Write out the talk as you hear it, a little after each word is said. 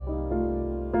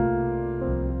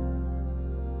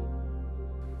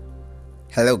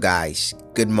Hello, guys.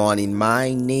 Good morning.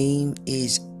 My name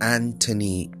is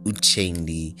Anthony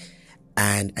Uchendi,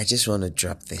 and I just want to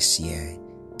drop this here.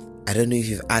 I don't know if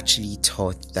you've actually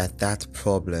thought that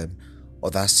problem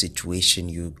or that situation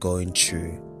you're going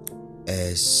through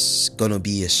is gonna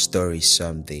be a story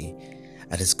someday,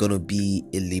 and it's gonna be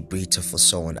a liberator for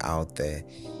someone out there.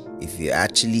 If you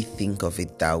actually think of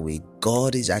it that way,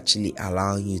 God is actually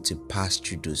allowing you to pass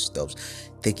through those steps,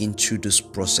 taking through those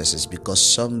processes, because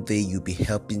someday you'll be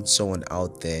helping someone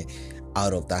out there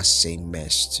out of that same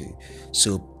mess too.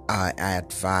 So I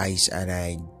advise and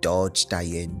I indulge that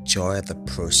you enjoy the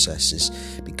processes,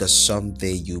 because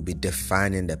someday you'll be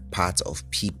defining the path of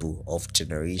people, of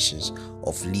generations,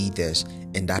 of leaders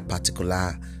in that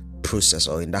particular process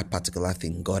or in that particular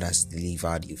thing God has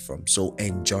delivered you from. So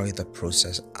enjoy the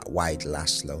process while it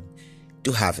lasts long.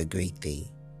 Do have a great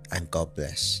day, and God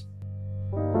bless.